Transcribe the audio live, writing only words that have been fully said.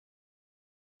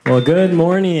Well, good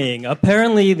morning.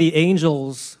 Apparently, the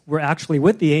Angels were actually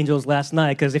with the Angels last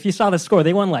night because if you saw the score,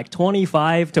 they won like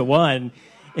 25-1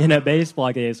 in a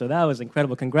baseball game. So that was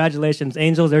incredible. Congratulations,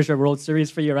 Angels. There's your World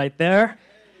Series for you right there.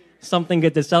 Something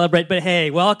good to celebrate. But hey,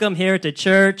 welcome here to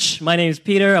church. My name is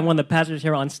Peter. I'm one of the pastors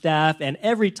here on staff. And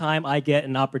every time I get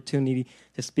an opportunity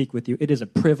to speak with you, it is a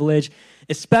privilege,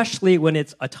 especially when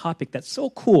it's a topic that's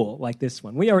so cool like this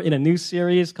one. We are in a new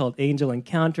series called Angel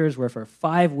Encounters, where for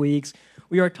 5 weeks,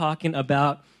 we are talking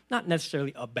about, not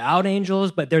necessarily about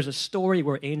angels, but there's a story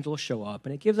where angels show up,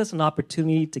 and it gives us an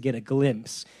opportunity to get a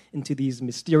glimpse into these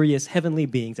mysterious heavenly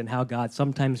beings and how God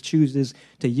sometimes chooses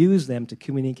to use them to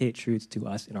communicate truths to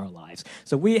us in our lives.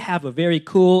 So we have a very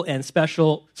cool and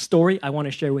special story I want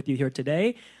to share with you here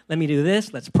today. Let me do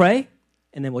this. Let's pray,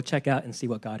 and then we'll check out and see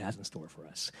what God has in store for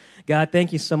us. God,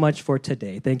 thank you so much for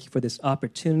today. Thank you for this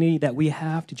opportunity that we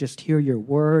have to just hear your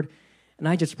word. And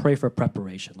I just pray for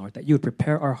preparation, Lord, that you would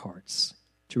prepare our hearts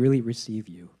to really receive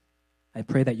you. I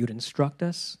pray that you would instruct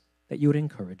us, that you would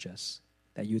encourage us,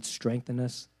 that you would strengthen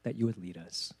us, that you would lead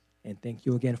us. And thank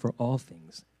you again for all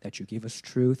things, that you give us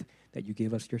truth, that you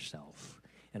give us yourself.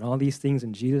 And all these things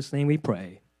in Jesus' name we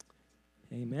pray.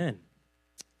 Amen.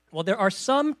 Well, there are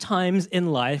some times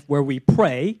in life where we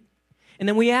pray, and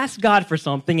then we ask God for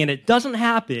something, and it doesn't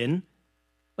happen,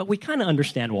 but we kind of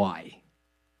understand why.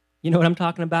 You know what I'm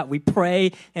talking about? We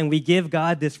pray and we give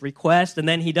God this request, and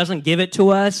then he doesn't give it to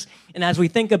us. And as we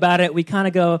think about it, we kind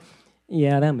of go,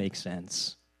 yeah, that makes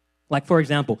sense. Like, for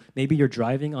example, maybe you're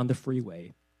driving on the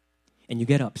freeway and you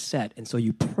get upset, and so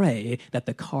you pray that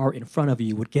the car in front of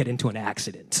you would get into an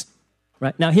accident.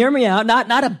 Right? Now, hear me out. Not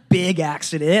a big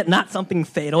accident, not something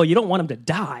fatal. You don't want them to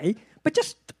die, but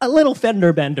just a little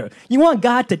fender bender. You want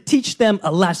God to teach them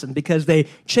a lesson because they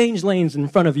changed lanes in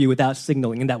front of you without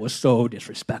signaling, and that was so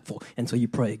disrespectful. And so you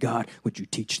pray, God, would you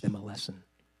teach them a lesson?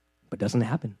 But it doesn't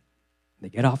happen. They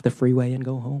get off the freeway and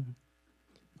go home.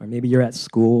 Or maybe you're at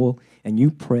school and you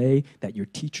pray that your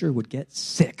teacher would get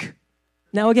sick.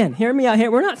 Now, again, hear me out here.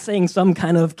 We're not saying some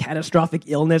kind of catastrophic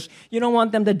illness. You don't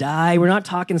want them to die. We're not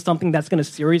talking something that's going to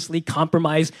seriously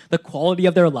compromise the quality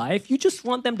of their life. You just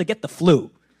want them to get the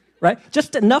flu. Right?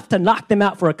 Just enough to knock them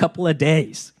out for a couple of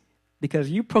days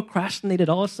because you procrastinated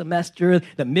all semester,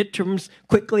 the midterms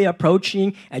quickly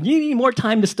approaching, and you need more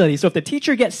time to study. So if the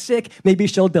teacher gets sick, maybe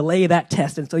she'll delay that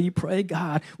test. And so you pray,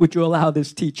 God, would you allow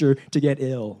this teacher to get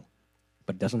ill?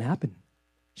 But it doesn't happen.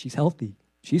 She's healthy.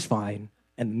 She's fine.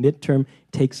 And the midterm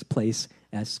takes place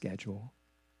as scheduled.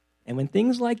 And when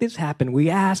things like this happen,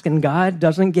 we ask and God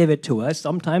doesn't give it to us.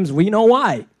 Sometimes we know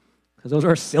why. Because those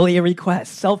are silly requests,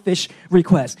 selfish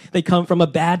requests. They come from a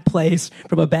bad place,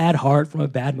 from a bad heart, from a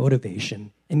bad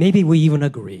motivation. And maybe we even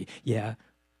agree, yeah,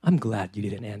 I'm glad you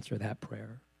didn't answer that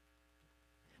prayer.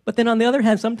 But then on the other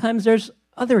hand, sometimes there's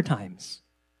other times.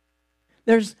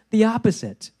 There's the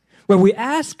opposite, where we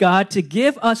ask God to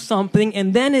give us something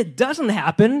and then it doesn't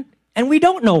happen and we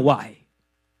don't know why.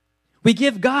 We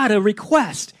give God a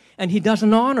request and he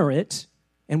doesn't honor it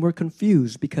and we're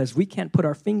confused because we can't put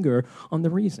our finger on the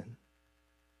reason.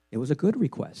 It was a good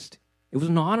request. It was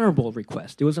an honorable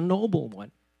request. It was a noble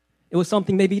one. It was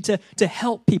something maybe to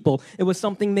help people. It was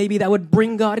something maybe that would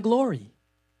bring God glory.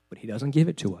 But he doesn't give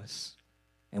it to us.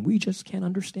 And we just can't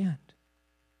understand.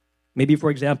 Maybe,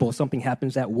 for example, something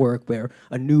happens at work where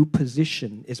a new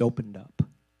position is opened up.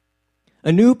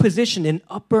 A new position in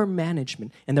upper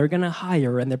management. And they're going to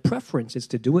hire, and their preference is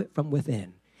to do it from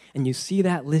within. And you see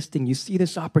that listing, you see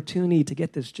this opportunity to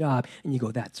get this job, and you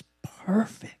go, that's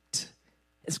perfect.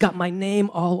 It's got my name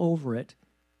all over it.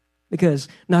 Because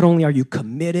not only are you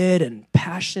committed and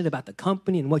passionate about the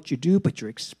company and what you do, but you're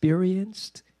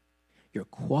experienced, you're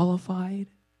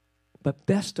qualified. But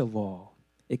best of all,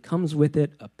 it comes with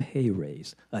it a pay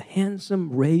raise, a handsome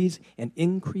raise and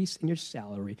increase in your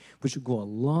salary, which will go a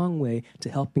long way to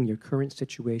helping your current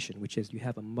situation, which is you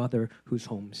have a mother who's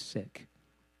home sick.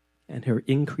 And her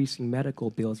increasing medical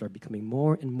bills are becoming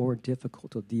more and more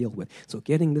difficult to deal with. So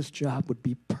getting this job would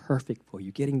be perfect for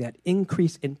you. Getting that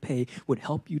increase in pay would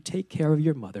help you take care of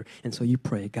your mother. And so you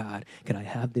pray, God, can I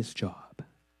have this job?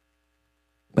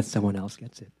 But someone else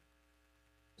gets it.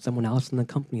 Someone else in the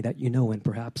company that you know, and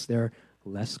perhaps they're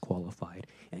less qualified.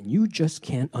 And you just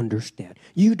can't understand.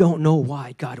 You don't know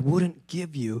why God wouldn't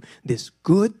give you this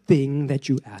good thing that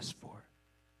you asked for.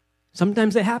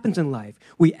 Sometimes it happens in life.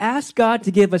 We ask God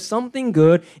to give us something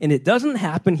good, and it doesn't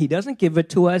happen. He doesn't give it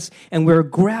to us, and we're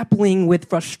grappling with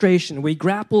frustration. We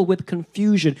grapple with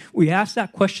confusion. We ask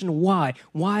that question, why?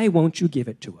 Why won't you give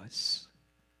it to us?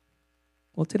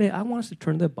 Well, today I want us to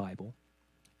turn to the Bible,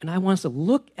 and I want us to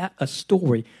look at a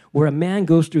story where a man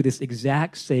goes through this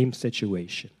exact same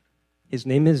situation. His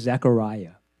name is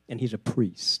Zechariah. and he's a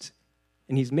priest.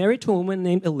 And he's married to a woman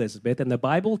named Elizabeth, and the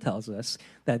Bible tells us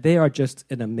that they are just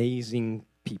an amazing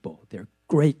people. They're a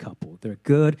great couple. They're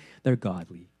good, they're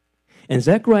godly. And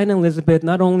Zechariah and Elizabeth,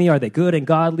 not only are they good and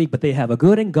godly, but they have a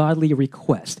good and godly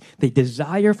request. They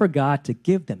desire for God to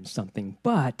give them something,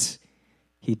 but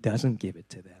he doesn't give it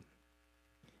to them.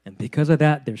 And because of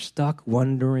that, they're stuck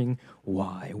wondering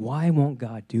why. Why won't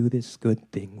God do this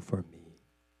good thing for me?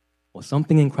 Well,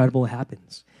 something incredible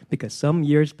happens because some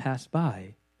years pass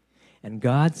by and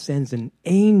God sends an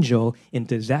angel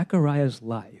into Zechariah's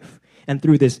life. And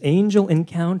through this angel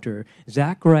encounter,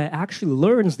 Zechariah actually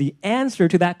learns the answer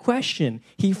to that question.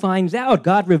 He finds out,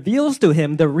 God reveals to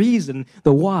him the reason,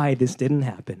 the why this didn't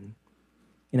happen.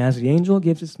 And as the angel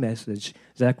gives his message,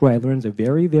 Zechariah learns a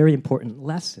very, very important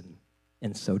lesson,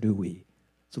 and so do we.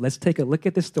 So let's take a look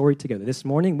at this story together. This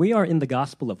morning, we are in the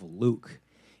Gospel of Luke.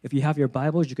 If you have your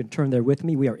Bibles, you can turn there with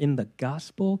me. We are in the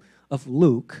Gospel of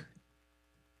Luke,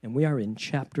 and we are in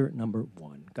chapter number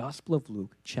 1. Gospel of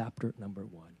Luke, chapter number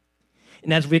 1.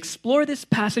 And as we explore this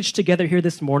passage together here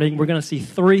this morning, we're going to see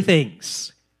three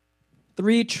things,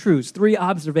 three truths, three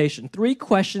observations, three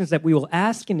questions that we will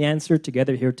ask and answer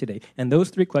together here today. And those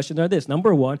three questions are this.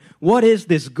 Number one, what is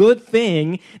this good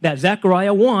thing that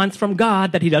Zechariah wants from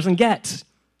God that he doesn't get?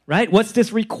 Right? What's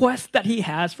this request that he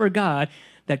has for God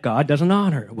that God doesn't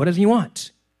honor? What does he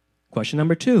want? Question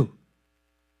number two,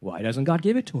 why doesn't God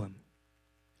give it to him?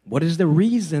 What is the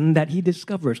reason that he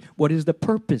discovers? What is the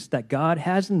purpose that God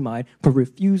has in mind for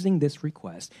refusing this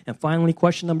request? And finally,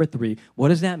 question number three, what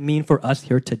does that mean for us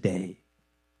here today?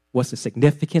 What's the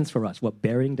significance for us? What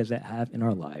bearing does that have in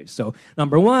our lives? So,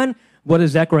 number one, what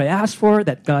does Zechariah ask for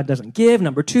that God doesn't give?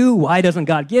 Number two, why doesn't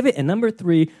God give it? And number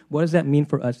three, what does that mean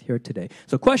for us here today?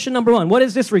 So, question number one, what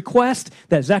is this request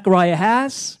that Zechariah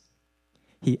has?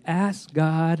 He asks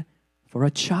God for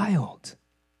a child.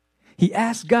 He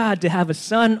asks God to have a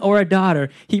son or a daughter.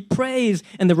 He prays,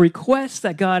 and the request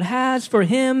that God has for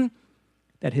him,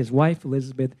 that his wife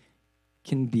Elizabeth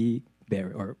can be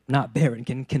barren, or not barren,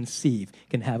 can conceive,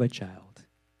 can have a child.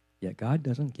 Yet God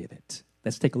doesn't give it.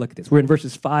 Let's take a look at this. We're in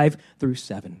verses 5 through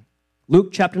 7. Luke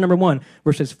chapter number 1,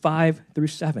 verses 5 through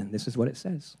 7. This is what it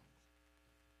says.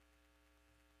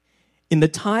 In the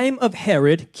time of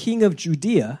Herod, king of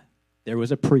Judea, there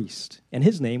was a priest, and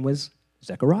his name was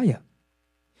Zechariah.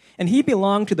 And he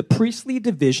belonged to the priestly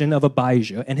division of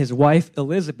Abijah, and his wife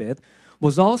Elizabeth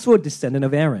was also a descendant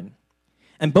of Aaron.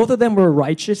 And both of them were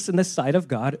righteous in the sight of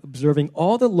God, observing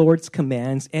all the Lord's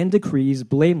commands and decrees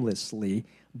blamelessly.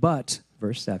 But,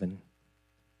 verse 7,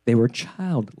 they were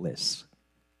childless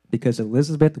because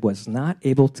Elizabeth was not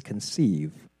able to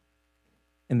conceive,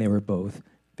 and they were both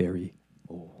very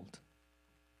old.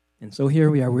 And so here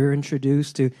we are. We're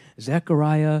introduced to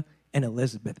Zechariah and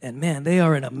Elizabeth. And man, they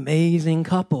are an amazing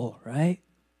couple, right?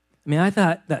 I mean, I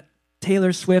thought that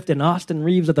Taylor Swift and Austin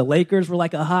Reeves of the Lakers were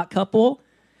like a hot couple,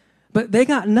 but they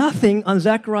got nothing on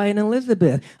Zechariah and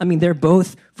Elizabeth. I mean, they're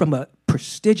both from a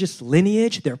prestigious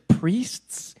lineage. They're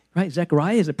priests, right?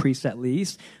 Zechariah is a priest at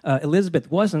least.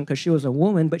 Elizabeth wasn't because she was a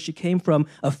woman, but she came from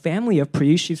a family of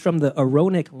priests. She's from the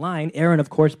Aaronic line, Aaron, of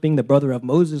course, being the brother of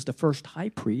Moses, the first high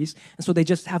priest. And so they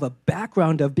just have a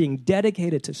background of being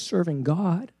dedicated to serving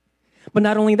God. But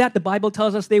not only that, the Bible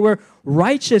tells us they were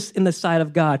righteous in the sight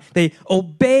of God. They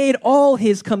obeyed all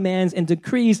his commands and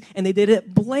decrees, and they did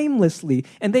it blamelessly.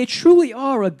 And they truly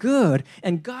are a good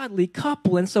and godly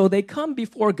couple. And so they come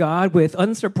before God with,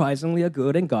 unsurprisingly, a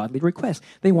good and godly request.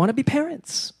 They want to be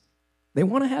parents. They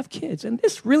want to have kids. And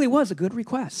this really was a good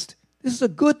request. This is a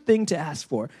good thing to ask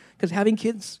for, because having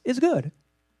kids is good.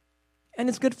 And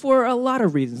it's good for a lot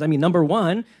of reasons. I mean, number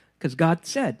one, because God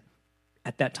said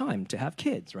at that time to have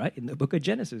kids, right? In the book of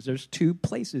Genesis, there's 2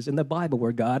 places in the Bible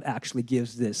where God actually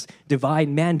gives this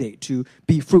divine mandate to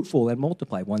be fruitful and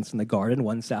multiply, once in the garden,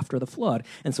 once after the flood.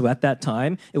 And so at that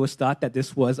time, it was thought that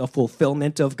this was a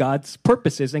fulfillment of God's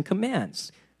purposes and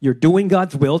commands. You're doing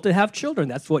God's will to have children.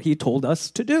 That's what he told us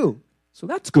to do. So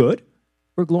that's good.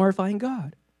 We're glorifying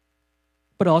God.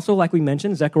 But also, like we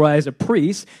mentioned, Zechariah is a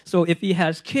priest. So if he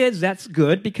has kids, that's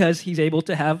good because he's able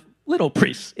to have little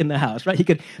priests in the house, right? He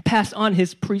could pass on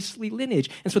his priestly lineage.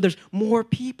 And so there's more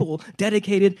people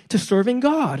dedicated to serving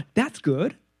God. That's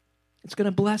good. It's going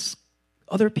to bless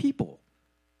other people.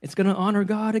 It's going to honor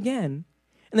God again.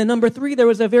 And then number 3, there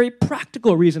was a very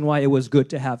practical reason why it was good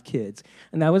to have kids.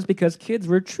 And that was because kids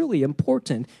were truly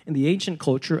important in the ancient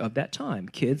culture of that time.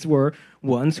 Kids were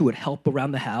ones who would help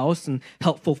around the house and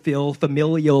help fulfill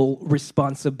familial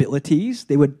responsibilities.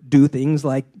 They would do things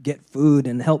like get food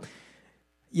and help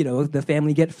the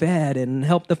family get fed and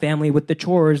help the family with the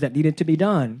chores that needed to be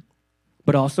done.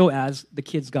 But also, as the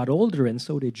kids got older, and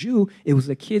so did you, it was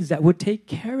the kids that would take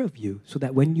care of you, so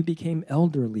that when you became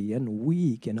elderly and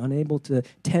weak and unable to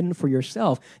tend for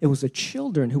yourself, it was the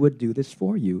children who would do this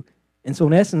for you. And so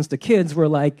in essence, the kids were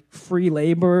like free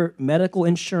labor, medical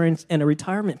insurance, and a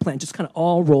retirement plan, just kind of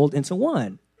all rolled into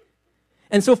one.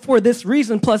 And so for this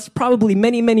reason, plus probably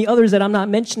many, many others that I'm not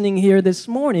mentioning here this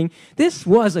morning, this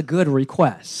was a good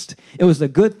request. It was a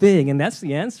good thing, and that's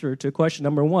the answer to question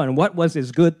number one. What was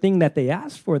this good thing that they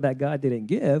asked for that God didn't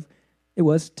give? It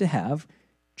was to have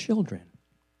children.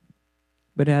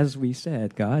 But as we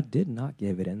said, God did not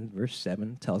give it, and verse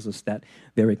 7 tells us that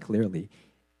very clearly.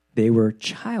 They were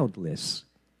childless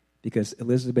because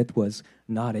Elizabeth was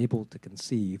not able to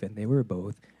conceive, and they were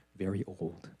both very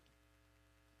old.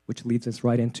 Which leads us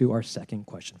right into our second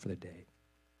question for the day.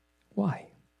 Why?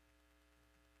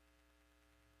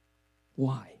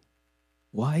 Why?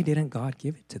 Why didn't God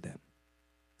give it to them?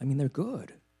 I mean, they're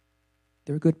good.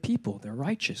 They're good people. They're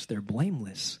righteous. They're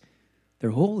blameless.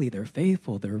 They're holy. They're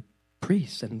faithful. They're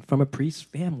priests and from a priest's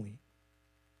family.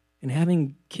 And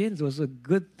having kids was a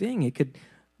good thing. It could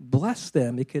bless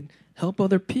them. It could help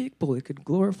other people. It could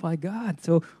glorify God.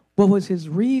 So what was his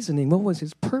reasoning? What was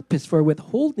his purpose for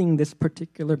withholding this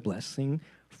particular blessing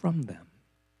from them?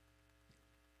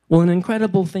 Well, an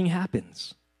incredible thing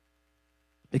happens.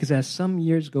 Because as some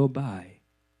years go by,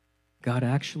 God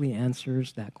actually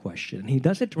answers that question. And he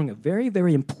does it during a very,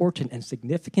 very important and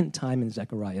significant time in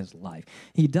Zechariah's life.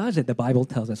 He does it, the Bible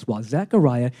tells us, while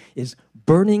Zechariah is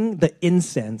burning the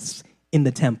incense in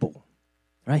the temple.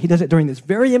 Right? He does it during this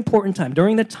very important time,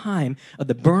 during the time of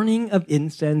the burning of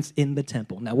incense in the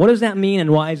temple. Now, what does that mean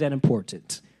and why is that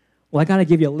important? Well, I got to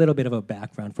give you a little bit of a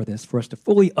background for this for us to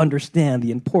fully understand the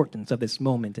importance of this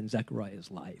moment in Zechariah's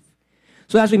life.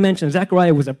 So as we mentioned,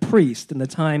 Zechariah was a priest in the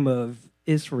time of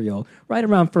Israel, right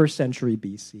around 1st century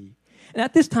BC. And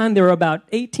at this time, there were about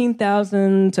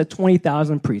 18,000 to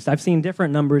 20,000 priests. I've seen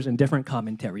different numbers in different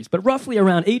commentaries, but roughly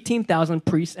around 18,000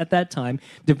 priests at that time,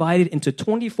 divided into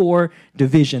 24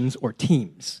 divisions or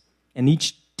teams. And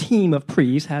each team of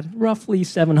priests had roughly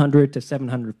 700 to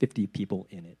 750 people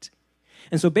in it.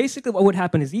 And so basically what would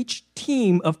happen is each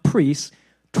team of priests,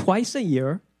 twice a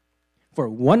year, for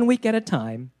 1 week at a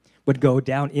time, would go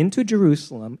down into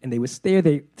Jerusalem, and they would stay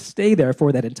there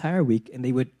for that entire week, and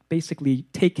they would basically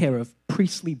take care of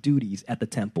priestly duties at the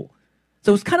temple.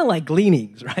 So it's kind of like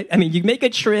gleanings, right? I mean, you make a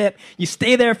trip, you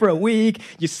stay there for a week,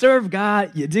 you serve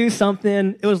God, you do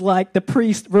something. It was like the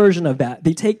priest version of that.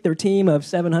 They take their team of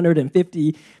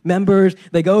 750 members,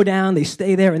 they go down, they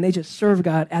stay there, and they just serve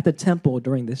God at the temple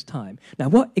during this time. Now,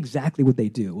 what exactly would they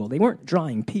do? Well, they weren't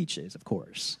drying peaches, of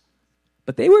course.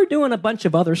 But they were doing a bunch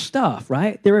of other stuff,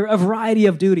 right? There were a variety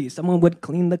of duties. Someone would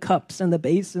clean the cups and the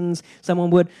basins. Someone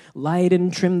would light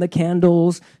and trim the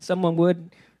candles. Someone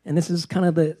would, and this is kind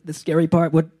of the scary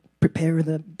part, would prepare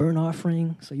the burnt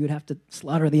offering. So you would have to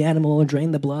slaughter the animal and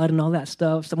drain the blood and all that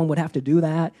stuff. Someone would have to do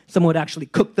that. Someone would actually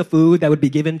cook the food that would be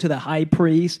given to the high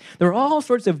priest. There were all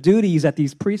sorts of duties that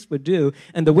these priests would do.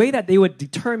 And the way that they would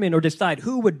determine or decide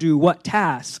who would do what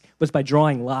task was by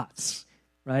drawing lots,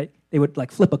 right? They would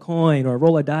like flip a coin or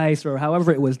roll a dice or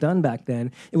however it was done back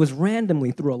then. It was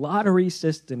randomly through a lottery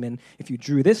system. And if you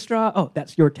drew this straw, oh,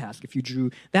 that's your task. If you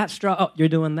drew that straw, oh, you're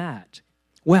doing that.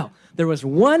 Well, there was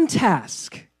one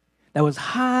task that was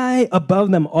high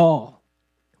above them all.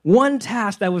 One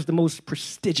task that was the most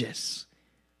prestigious,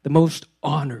 the most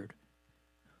honored,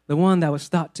 the one that was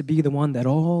thought to be the one that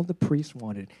all the priests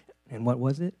wanted. And what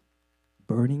was it?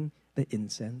 Burning the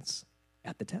incense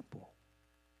at the temple,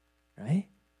 right?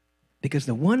 Because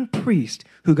the one priest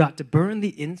who got to burn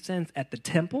the incense at the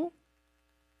temple,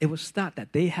 it was thought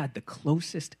that they had the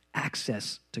closest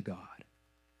access to God.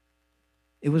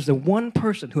 It was the one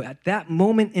person who at that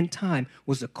moment in time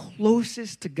was the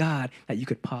closest to God that you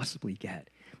could possibly get.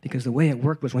 Because the way it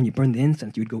worked was when you burned the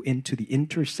incense, you would go into the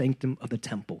inner sanctum of the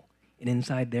temple. And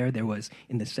inside there was,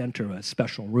 in the center, a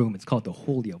special room. It's called the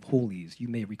Holy of Holies. You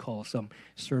may recall some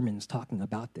sermons talking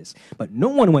about this. But no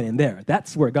one went in there.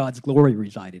 That's where God's glory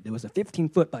resided. There was a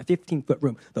 15-foot by 15-foot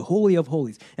room, the Holy of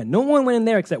Holies. And no one went in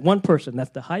there except one person.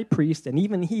 That's the high priest. And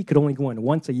even he could only go in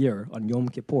once a year on Yom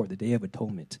Kippur, the Day of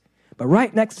Atonement. But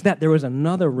right next to that, there was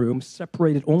another room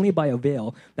separated only by a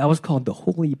veil. That was called the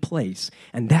Holy Place.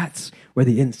 And that's where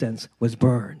the incense was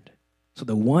burned. So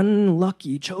the one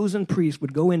lucky chosen priest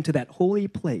would go into that holy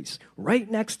place right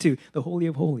next to the Holy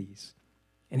of Holies.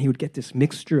 And he would get this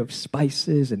mixture of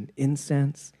spices and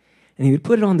incense. And he would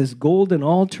put it on this golden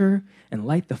altar and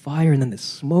light the fire. And then the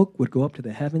smoke would go up to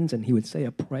the heavens and he would say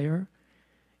a prayer.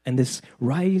 And this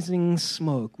rising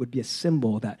smoke would be a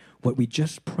symbol that what we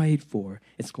just prayed for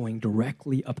is going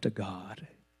directly up to God.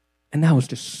 And that was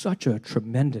just such a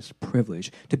tremendous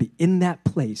privilege to be in that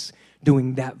place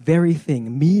doing that very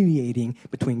thing, mediating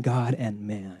between God and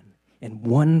man. And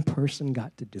one person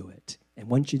got to do it. And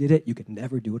once you did it, you could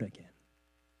never do it again.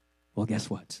 Well, guess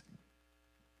what?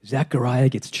 Zechariah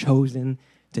gets chosen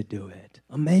to do it.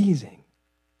 Amazing,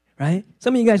 right?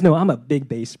 Some of you guys know I'm a big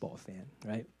baseball fan,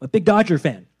 right? A big Dodger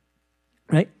fan,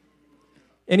 right?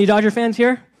 Any Dodger fans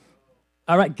here?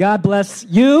 All right, God bless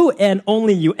you and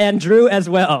only you, and Drew as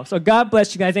well. So God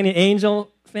bless you guys. Any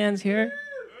Angel fans here?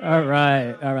 All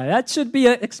right. That should be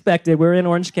expected. We're in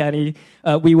Orange County.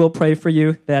 We will pray for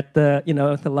you that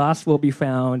the lost will be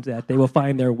found, that they will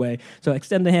find their way. So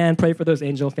extend the hand, pray for those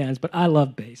Angel fans. But I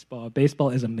love baseball. Baseball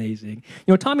is amazing.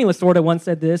 Tommy Lasorda once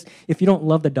said this: if you don't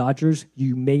love the Dodgers,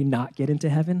 you may not get into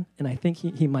heaven. And I think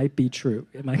he might be true.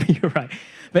 It might be right.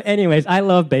 But anyways, I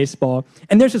love baseball.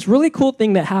 And there's this really cool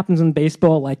thing that happens in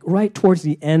baseball, like right towards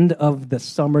the end of the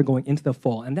summer going into the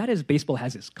fall. And that is baseball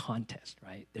has this contest,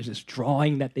 right? There's this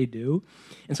drawing that they do.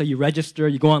 And so you register,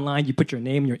 you go online, you put your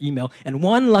name and your email, and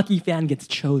one lucky fan gets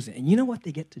chosen. And you know what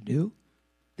they get to do?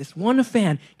 This one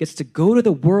fan gets to go to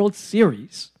the World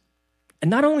Series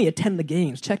and not only attend the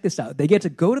games, check this out, they get to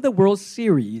go to the World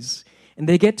Series and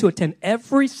they get to attend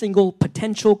every single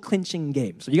potential clinching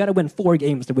game. So you got to win 4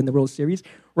 games to win the World Series.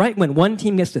 Right when one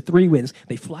team gets to 3 wins,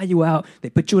 they fly you out, they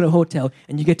put you in a hotel,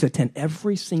 and you get to attend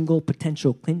every single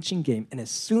potential clinching game. And as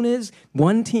soon as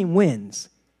one team wins,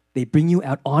 they bring you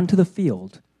out onto the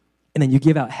field, and then you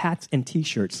give out hats and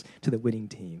T-shirts to the winning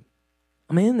team.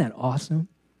 I mean, isn't that awesome?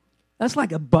 That's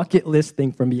like a bucket list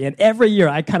thing for me. And every year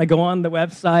I kind of go on the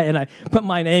website and I put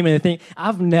my name in and think,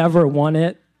 I've never won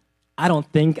it. I don't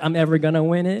think I'm ever going to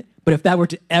win it. But if that were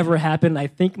to ever happen, I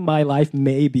think my life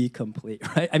may be complete,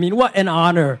 right? I mean, what an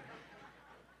honor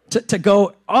to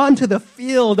go onto the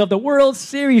field of the World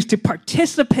Series, to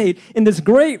participate in this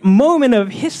great moment of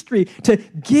history, to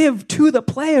give to the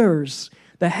players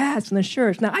the hats and the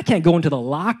shirts. Now, I can't go into the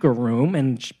locker room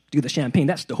and do the champagne.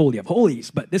 That's the Holy of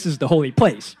Holies, but this is the holy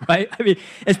place, right? I mean,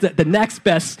 it's the next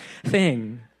best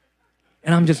thing.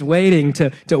 And I'm just waiting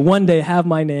to one day have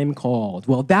my name called.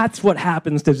 Well, that's what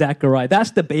happens to Zechariah.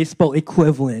 That's the baseball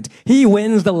equivalent. He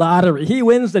wins the lottery. He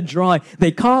wins the drawing.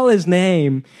 They call his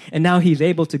name, and now he's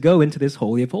able to go into this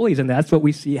Holy of Holies. And that's what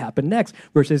we see happen next,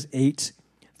 verses 8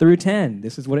 through 10.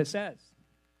 This is what it says.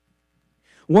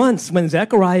 Once, when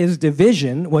Zechariah's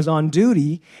division was on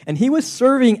duty, and he was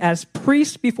serving as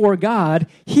priest before God,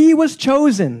 he was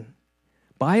chosen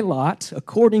by lot,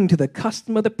 according to the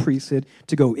custom of the priesthood,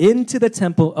 to go into the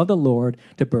temple of the Lord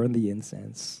to burn the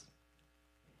incense.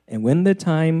 And when the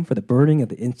time for the burning of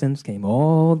the incense came,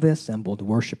 all the assembled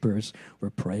worshipers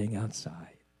were praying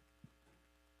outside.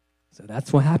 So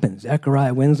that's what happens.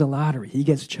 Zechariah wins the lottery. He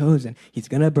gets chosen. He's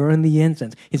going to burn the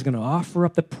incense. He's going to offer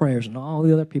up the prayers, and all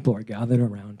the other people are gathered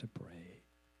around to pray.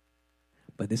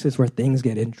 But this is where things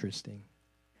get interesting.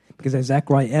 Because as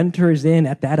Zechariah enters in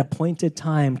at that appointed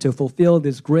time to fulfill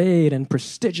this great and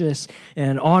prestigious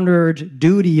and honored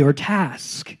duty or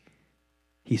task,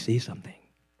 he sees something,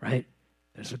 right?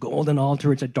 There's a golden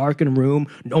altar. It's a darkened room.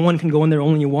 No one can go in there.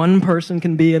 Only one person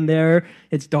can be in there.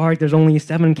 It's dark. There's only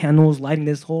 7 candles lighting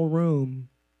this whole room.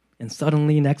 And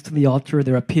suddenly next to the altar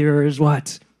there appears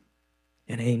what?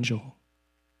 An angel.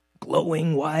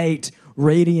 Glowing white,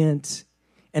 radiant.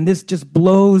 And this just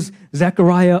blows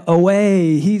Zechariah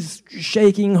away. He's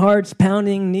shaking, heart's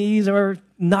pounding, knees are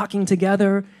knocking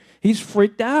together. He's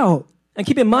freaked out. And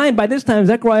keep in mind, by this time,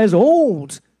 Zechariah is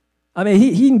old. I mean,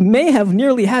 he may have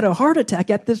nearly had a heart attack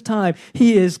at this time.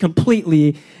 He is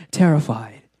completely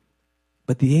terrified.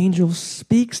 But the angel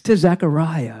speaks to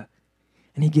Zechariah,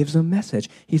 and he gives a message.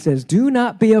 He says, "Do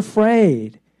not be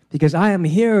afraid, because I am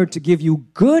here to give you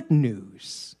good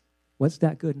news." What's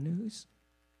that good news?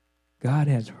 God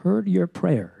has heard your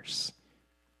prayers.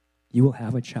 You will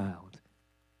have a child.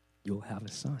 You will have a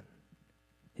son.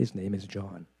 His name is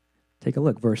John. Take a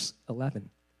look, verse 11.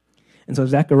 And so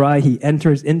Zechariah, he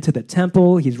enters into the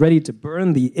temple. He's ready to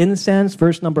burn the incense.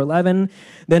 Verse number 11.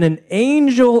 Then an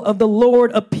angel of the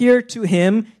Lord appeared to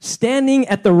him, standing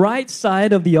at the right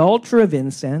side of the altar of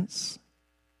incense.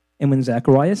 And when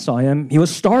Zechariah saw him, he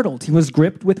was startled. He was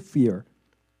gripped with fear.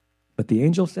 But the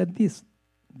angel said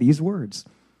these words.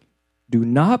 "Do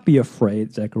not be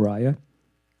afraid, Zechariah.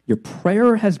 Your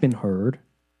prayer has been heard,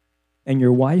 and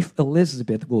your wife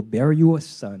Elizabeth will bear you a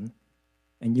son,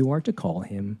 and you are to call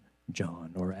him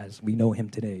John," or as we know him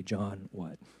today, John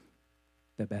what?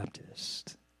 The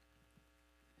Baptist.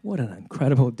 What an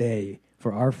incredible day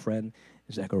for our friend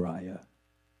Zechariah.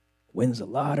 Wins the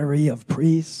lottery of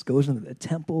priests, goes into the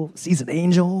temple, sees an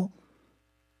angel.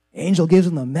 Angel gives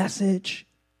him the message.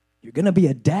 You're going to be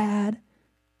a dad.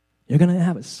 You're going to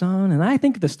have a son. And I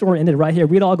think if the story ended right here,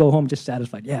 we'd all go home just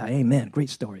satisfied. Yeah, amen. Great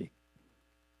story.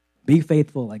 Be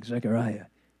faithful like Zechariah,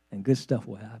 and good stuff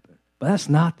will happen. But that's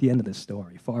not the end of the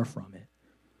story. Far from it.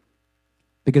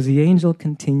 Because the angel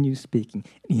continues speaking.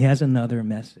 And he has another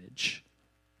message,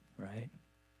 right?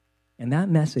 And that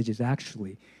message is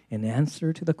actually an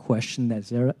answer to the question that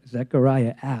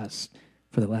Zechariah asked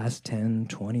for the last 10,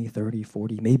 20, 30,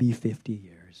 40, maybe 50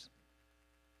 years.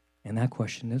 And that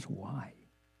question is why?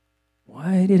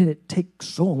 Why did it take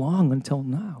so long until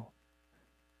now?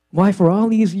 Why, for all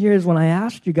these years when I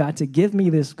asked you, God, to give me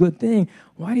this good thing,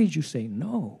 why did you say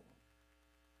no?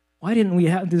 Why didn't we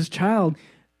have this child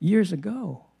years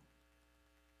ago?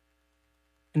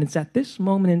 And it's at this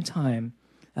moment in time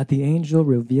that the angel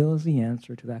reveals the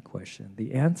answer to that question.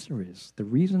 The answer is the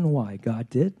reason why God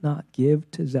did not give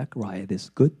to Zechariah this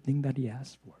good thing that he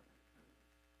asked for.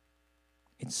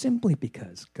 It's simply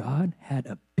because God had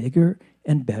a bigger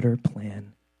and better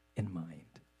plan in mind.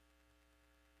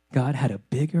 God had a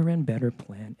bigger and better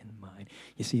plan in mind.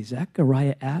 You see,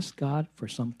 Zechariah asked God for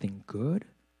something good.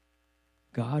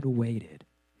 God waited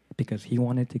because he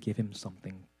wanted to give him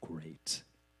something great.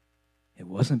 It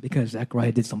wasn't because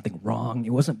Zechariah did something wrong.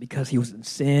 It wasn't because he was in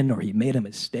sin or he made a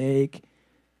mistake.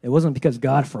 It wasn't because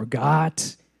God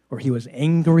forgot or he was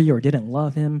angry or didn't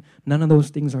love him. None of those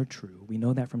things are true. We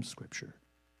know that from Scripture.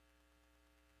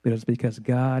 But it's because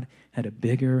God had a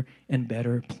bigger and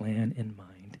better plan in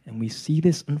mind. And we see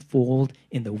this unfold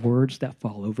in the words that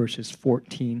follow, verses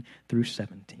 14 through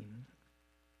 17.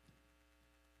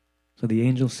 So the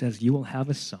angel says, you will have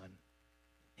a son.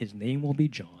 His name will be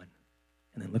John.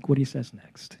 And then look what he says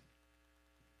next.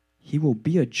 He will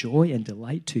be a joy and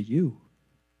delight to you,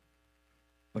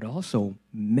 but also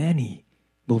many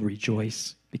will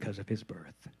rejoice because of his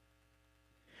birth.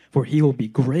 For he will be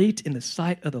great in the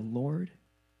sight of the Lord.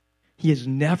 He is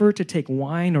never to take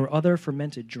wine or other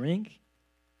fermented drink,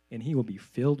 and he will be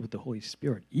filled with the Holy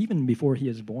Spirit even before he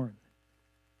is born.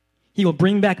 He will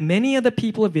bring back many of the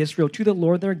people of Israel to the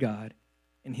Lord their God,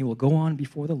 and he will go on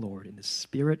before the Lord in the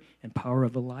spirit and power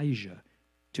of Elijah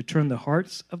to turn the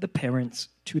hearts of the parents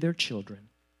to their children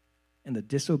and the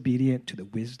disobedient to the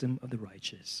wisdom of the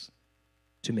righteous,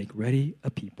 to make ready a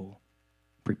people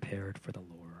prepared for the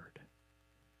Lord.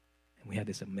 And we have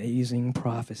this amazing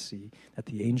prophecy that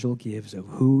the angel gives of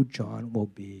who John will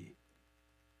be.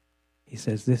 He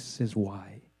says, this is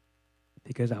why.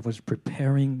 Because I was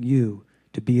preparing you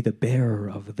to be the bearer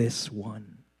of this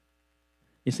one.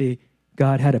 You see,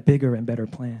 God had a bigger and better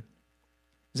plan.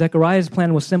 Zechariah's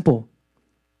plan was simple.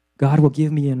 God will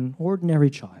give me an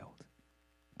ordinary child.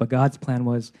 But God's plan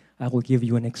was, I will give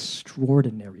you an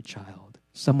extraordinary child.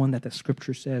 Someone that the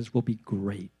Scripture says will be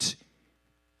great,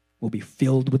 will be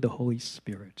filled with the Holy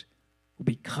Spirit, will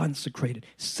be consecrated,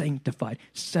 sanctified,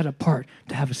 set apart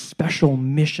to have a special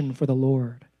mission for the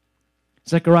Lord.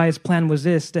 Zechariah's plan was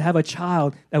this, to have a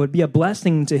child that would be a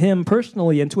blessing to him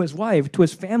personally and to his wife, to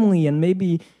his family, and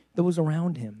maybe those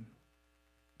around him.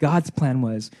 God's plan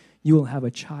was, you will have a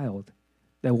child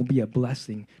that will be a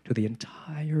blessing to the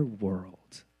entire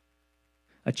world.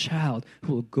 A child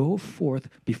who will go forth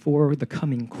before the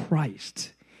coming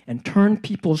Christ and turn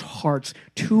people's hearts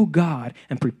to God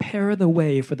and prepare the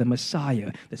way for the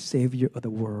Messiah, the Savior of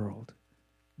the world.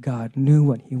 God knew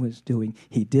what he was doing.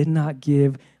 He did not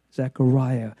give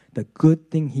Zechariah the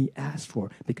good thing he asked for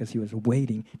because he was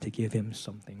waiting to give him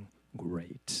something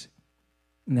great.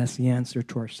 And that's the answer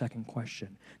to our second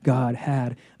question. God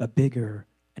had a bigger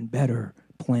and better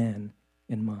plan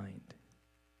in mind.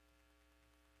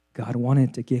 God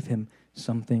wanted to give him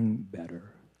something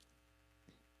better.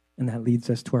 And that leads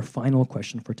us to our final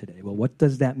question for today. Well, what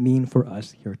does that mean for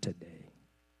us here today?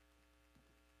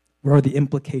 What are the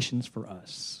implications for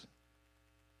us?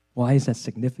 Why is that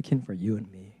significant for you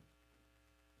and me?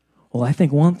 Well, I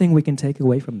think one thing we can take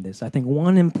away from this, I think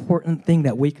one important thing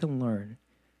that we can learn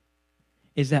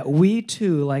is that we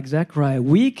too, like Zechariah,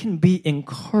 we can be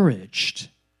encouraged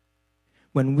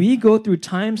when we go through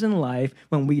times in life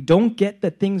when we don't get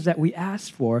the things that we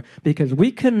ask for, because we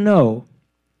can know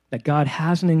that God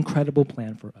has an incredible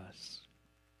plan for us.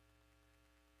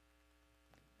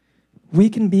 We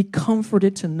can be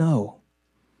comforted to know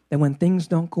that when things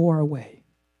don't go our way,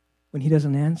 when he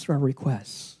doesn't answer our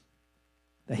requests,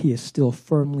 that he is still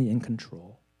firmly in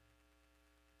control.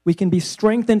 We can be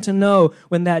strengthened to know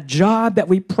when that job that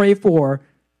we pray for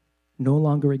no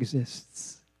longer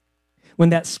exists. When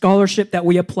that scholarship that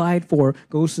we applied for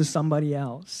goes to somebody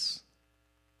else.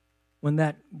 When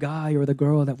that guy or the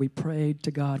girl that we prayed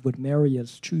to God would marry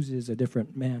us chooses a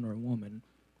different man or woman.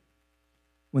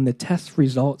 When the test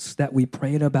results that we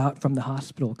prayed about from the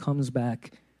hospital comes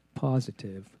back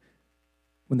positive.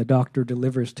 when the doctor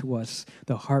delivers to us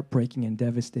the heartbreaking and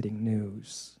devastating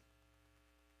news,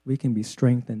 we can be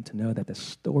strengthened to know that the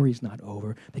story's not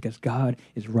over because God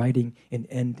is writing an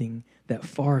ending that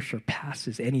far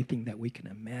surpasses anything that we can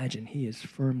imagine. He is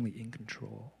firmly in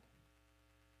control.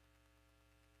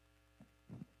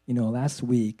 Last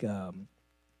week,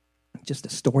 just a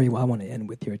story I want to end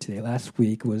with here today. Last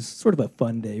week was sort of a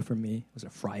fun day for me. It was a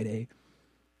Friday.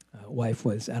 Wife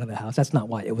was out of the house. That's not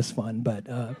why it was fun,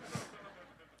 but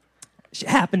she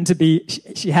happened to be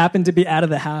out of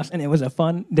the house, and it was a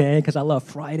fun day because I love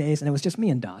Fridays, and it was just me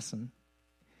and Dawson.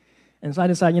 And so I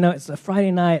decided, it's a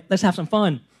Friday night. Let's have some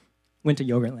fun. Went to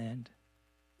Yogurtland.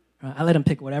 I let him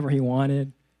pick whatever he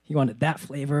wanted. He wanted that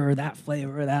flavor, that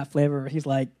flavor, that flavor. He's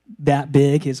like that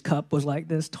big. His cup was like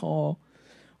this tall.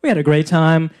 We had a great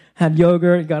time, had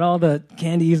yogurt, got all the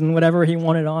candies and whatever he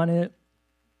wanted on it.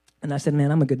 And I said,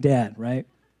 man, I'm a good dad, right?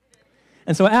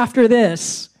 And so after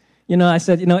this, I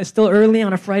said, it's still early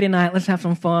on a Friday night. Let's have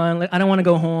some fun. I don't want to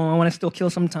go home. I want to still kill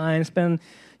some time, spend,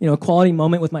 a quality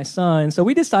moment with my son. So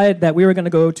we decided that we were going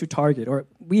to go to Target, or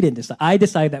we didn't decide. I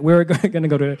decided that we were going to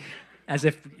go to, as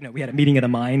if, we had a meeting of the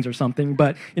minds or something.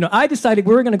 But, I decided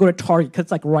we were going to go to Target because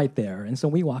it's like right there. And so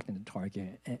we walked into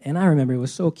Target. And I remember it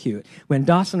was so cute. When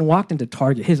Dawson walked into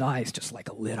Target, his eyes just like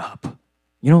lit up.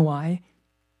 You know why?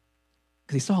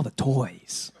 Because he saw the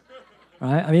toys.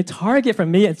 Right? I mean, Target for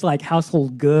me, it's like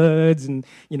household goods and,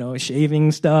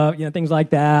 shaving stuff, things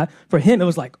like that. For him, it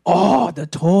was like, oh, the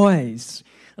toys.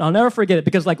 And I'll never forget it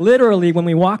because like literally when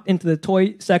we walked into the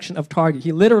toy section of Target,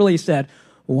 he literally said,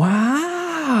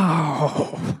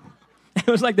 wow. It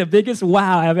was like the biggest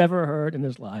wow I've ever heard in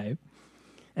his life.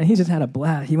 And he just had a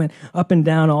blast. He went up and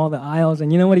down all the aisles.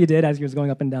 And you know what he did as he was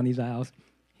going up and down these aisles?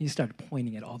 He started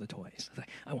pointing at all the toys. I was like,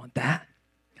 I want that.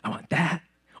 I want that.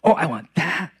 Oh, I want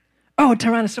that. Oh,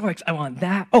 Tyrannosaurus, I want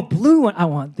that. Oh, blue one, I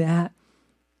want that.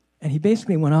 And he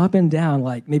basically went up and down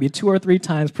like maybe 2 or 3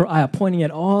 times per aisle, pointing at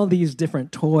all these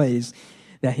different toys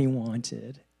that he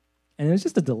wanted. And it was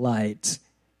just a delight.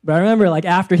 But I remember like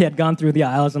after he had gone through the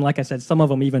aisles, and like I said, some of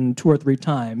them even 2 or 3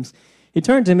 times, he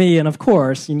turned to me, and of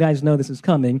course, you guys know this is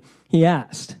coming, he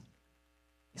asked.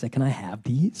 He said, can I have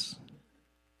these?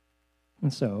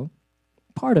 And so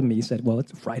part of me said, well,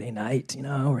 it's a Friday night,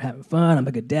 we're having fun, I'm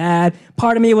a good dad.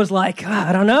 Part of me was like,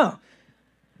 I don't know.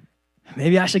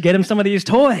 Maybe I should get him some of these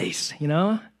toys,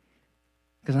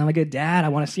 because I'm a good dad. I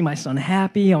want to see my son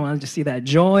happy. I want to just see that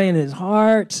joy in his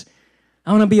heart.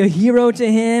 I want to be a hero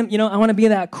to him. I want to be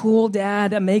that cool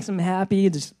dad that makes him happy,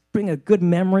 just bring a good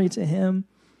memory to him.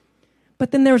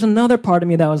 But then there was another part of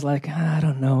me that was like, I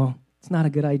don't know. It's not a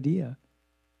good idea.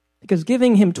 Because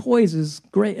giving him toys is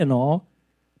great and all,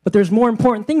 but there's more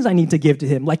important things I need to give to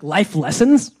him, like life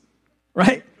lessons,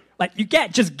 right? Like you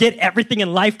can't just get everything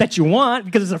in life that you want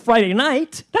because it's a Friday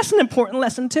night. That's an important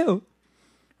lesson too,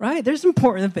 right? There's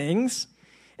important things.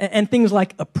 And things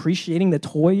like appreciating the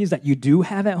toys that you do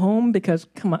have at home, because,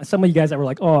 come on, some of you guys that were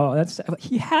like, oh,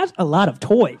 he has a lot of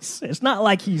toys. It's not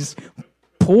like he's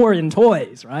poor in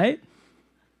toys, right?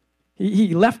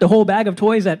 He left a whole bag of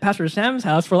toys at Pastor Sam's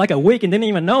house for like a week and didn't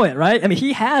even know it, right? I mean,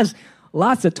 he has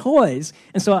lots of toys.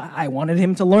 And so I wanted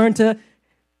him to learn to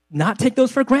not take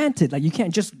those for granted. Like you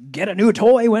can't just get a new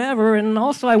toy whenever. And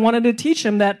also I wanted to teach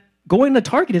him that going to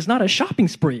Target is not a shopping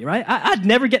spree, right? I'd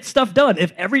never get stuff done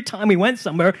if every time we went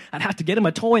somewhere, I'd have to get him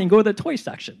a toy and go to the toy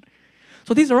section.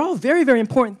 So these are all very, very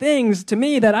important things to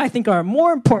me that I think are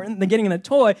more important than getting a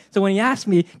toy. So when he asked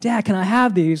me, Dad, can I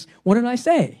have these? What did I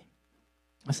say?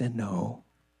 I said, no.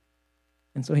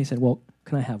 And so he said, well,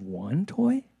 can I have one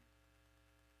toy?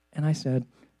 And I said,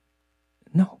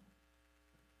 no,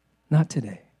 not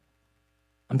today.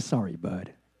 I'm sorry,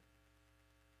 bud.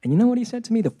 And you know what he said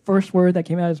to me? The first word that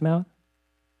came out of his mouth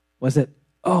was that,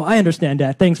 oh, I understand,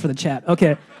 Dad. Thanks for the chat.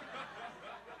 Okay.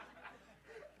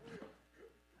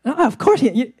 No, of course,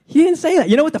 he didn't say that.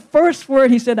 You know what? The first word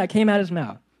he said that came out of his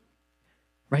mouth?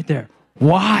 Right there.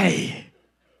 Why?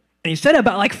 And he said it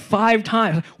about like 5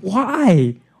 times.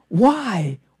 Why?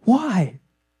 Why? Why?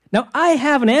 Now, I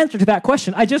have an answer to that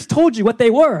question. I just told you what they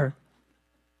were.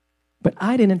 But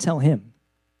I didn't tell him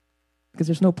because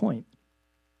there's no point.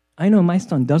 I know my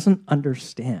son doesn't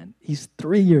understand. He's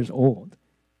 3 years old.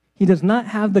 He does not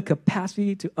have the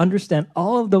capacity to understand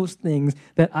all of those things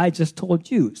that I just told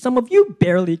you. Some of you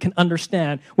barely can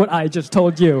understand what I just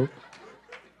told you.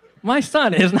 My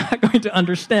son is not going to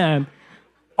understand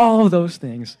all of those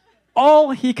things.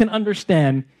 All he can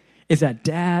understand is that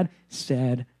Dad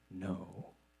said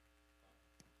no.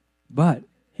 But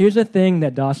here's the thing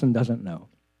that Dawson doesn't know.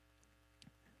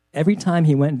 Every time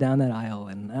he went down that aisle,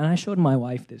 and I showed my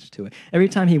wife this too, every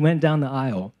time he went down the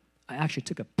aisle, I actually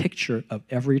took a picture of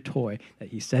every toy that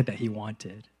he said that he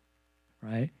wanted,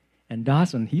 right? And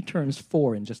Dawson, he turns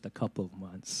 4 in just a couple of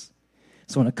months.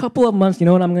 So in a couple of months, you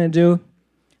know what I'm going to do?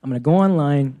 I'm going to go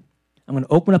online. I'm going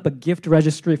to open up a gift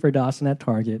registry for Dawson at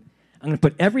Target. I'm going to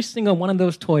put every single one of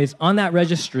those toys on that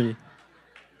registry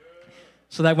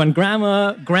so that when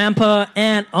grandma, grandpa,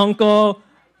 aunt, uncle,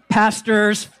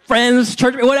 pastors, friends,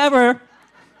 church, whatever,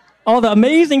 all the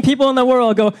amazing people in the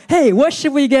world go, hey, what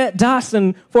should we get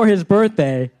Dawson for his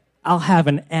birthday? I'll have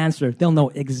an answer. They'll know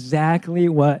exactly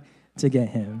what to get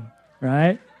him,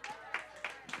 right?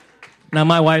 Now,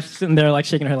 my wife's sitting there like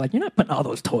shaking her head like, you're not putting all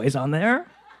those toys on there.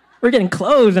 We're getting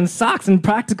clothes and socks and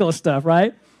practical stuff,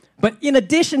 right? But in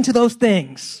addition to those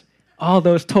things, all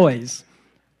those toys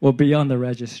will be on the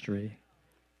registry.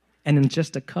 And in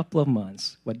just a couple of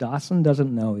months, what Dawson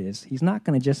doesn't know is he's not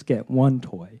going to just get one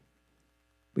toy,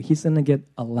 but he's going to get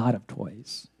a lot of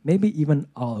toys, maybe even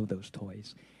all of those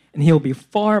toys. And he'll be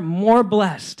far more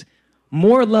blessed.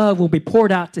 More love will be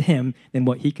poured out to him than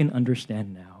what he can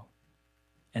understand now.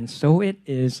 And so it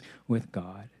is with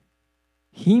God.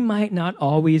 He might not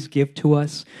always give to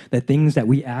us the things that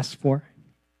we ask for.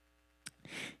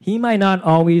 He might not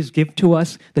always give to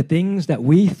us the things that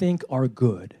we think are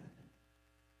good.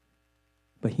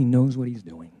 But he knows what he's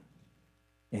doing.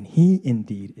 And he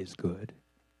indeed is good.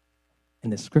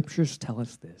 And the scriptures tell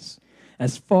us this.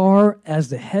 As far as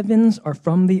the heavens are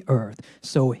from the earth,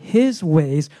 so his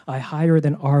ways are higher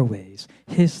than our ways.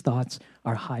 His thoughts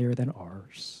are higher than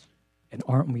ours. And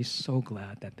aren't we so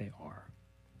glad that they are?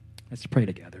 Let's pray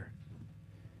together.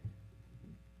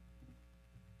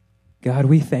 God,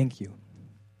 we thank you.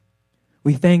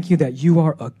 We thank you that you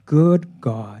are a good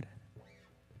God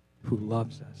who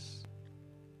loves us.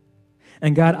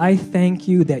 And God, I thank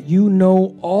you that you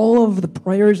know all of the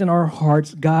prayers in our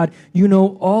hearts. God, you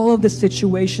know all of the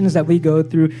situations that we go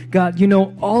through. God, you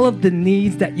know all of the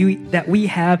needs that we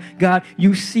have. God,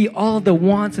 you see all of the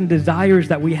wants and desires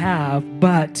that we have.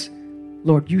 But,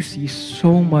 Lord, you see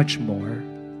so much more.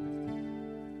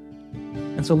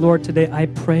 And so, Lord, today I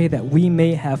pray that we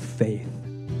may have faith.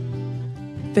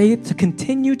 Faith to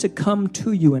continue to come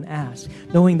to you and ask,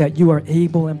 knowing that you are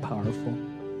able and powerful.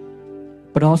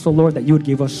 But also, Lord, that you would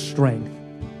give us strength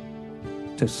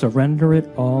to surrender it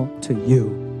all to you.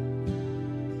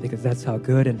 Because that's how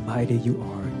good and mighty you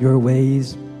are. Your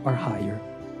ways are higher.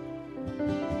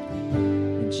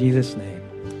 In Jesus' name,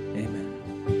 amen.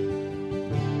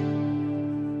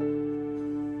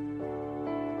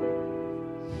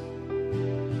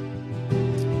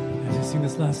 As we sing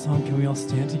this last song, can we all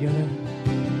stand together?